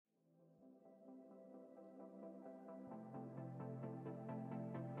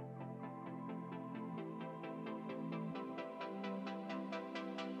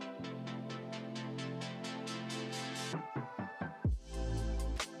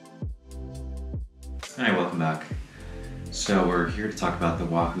Hi, welcome back. So we're here to talk about the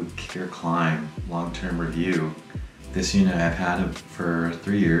Wahoo KICKR Climb long-term review. This unit I've had for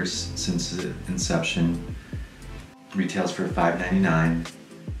 3 years since inception. Retails for $5.99.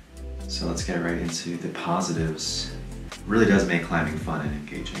 So let's get right into the positives. It really does make climbing fun and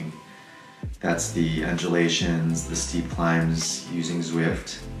engaging. That's the undulations, the steep climbs using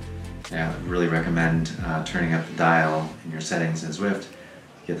Zwift. I really recommend turning up the dial in your settings in Zwift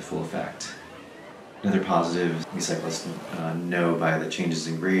to get the full effect. Another positive, we cyclists know by the changes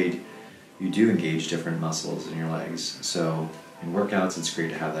in grade, you do engage different muscles in your legs. So in workouts, it's great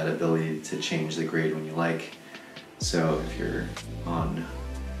to have that ability to change the grade when you like. So if you're on,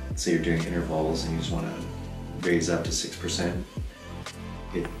 say you're doing intervals and you just want to raise up to 6%,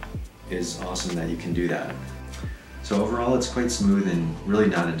 it is awesome that you can do that. So overall, it's quite smooth and really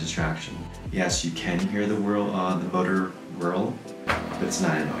not a distraction. Yes, you can hear the motor whirl, but it's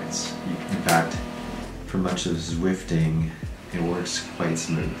not an annoyance. In fact, for much of Zwifting, it works quite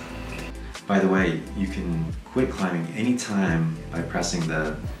smooth. By the way, you can quit climbing anytime by pressing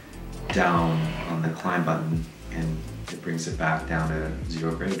the down on the climb button, and it brings it back down to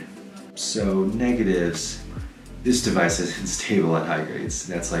 0 grade. So negatives, this device isn't stable at high grades.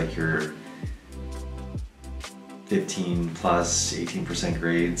 That's like your 15 plus 18%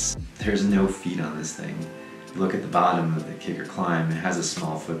 grades. There's no feet on this thing. If you look at the bottom of the KICKR Climb, it has a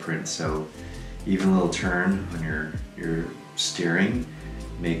small footprint, so even a little turn on your steering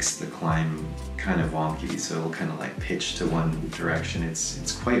makes the climb kind of wonky, so it'll kind of like pitch to one direction.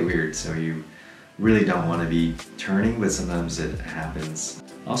 It's quite weird, so you really don't want to be turning, but sometimes it happens.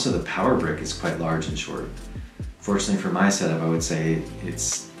 Also, the power brick is quite large and short. Fortunately for my setup, I would say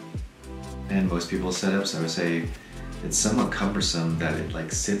and most people's setups, I would say it's somewhat cumbersome that it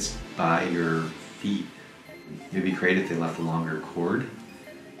like sits by your feet. It'd be great if they left a longer cord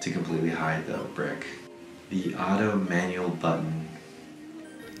to completely hide the brick. The auto manual button,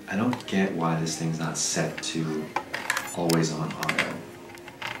 I don't get why this thing's not set to always on auto.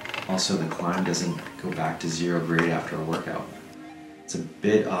 Also, the climb doesn't go back to 0 grade after a workout. It's a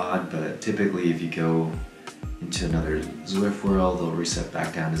bit odd, but typically if you go into another Zwift world, they'll reset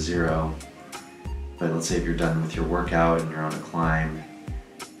back down to 0. But let's say if you're done with your workout and you're on a climb,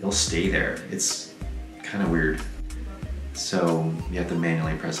 it'll stay there. It's kind of weird. So you have to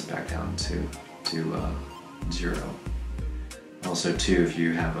manually press it back down to 0. Also too, if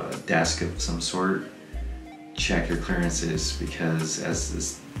you have a desk of some sort, check your clearances, because as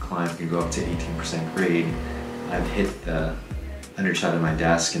this climb can go up to 18% grade, I've hit the underside of my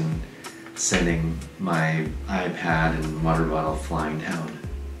desk and sending my iPad and water bottle flying down.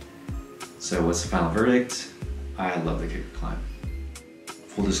 So what's the final verdict? I love the KICKR Climb.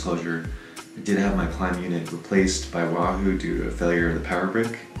 Full disclosure, I did have my climb unit replaced by Wahoo due to a failure of the power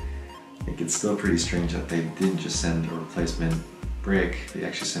brick. I think it's still pretty strange that they didn't just send a replacement brick, they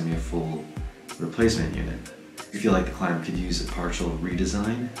actually sent me a full replacement unit. I feel like the climb could use a partial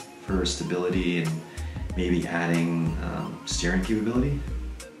redesign for stability and maybe adding steering capability.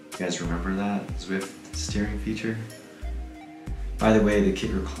 You guys remember that Zwift steering feature? By the way, the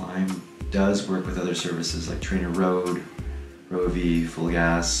KICKR Climb does work with other services like Trainer Road, ROVAL, Full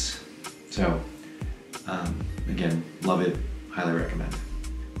Gas. So, again, love it, highly recommend.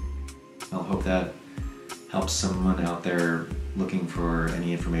 I'll hope that helps someone out there looking for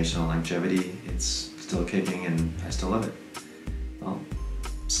any information on longevity. It's still kicking and I still love it. Well,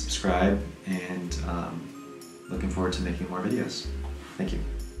 subscribe, and looking forward to making more videos. Thank you.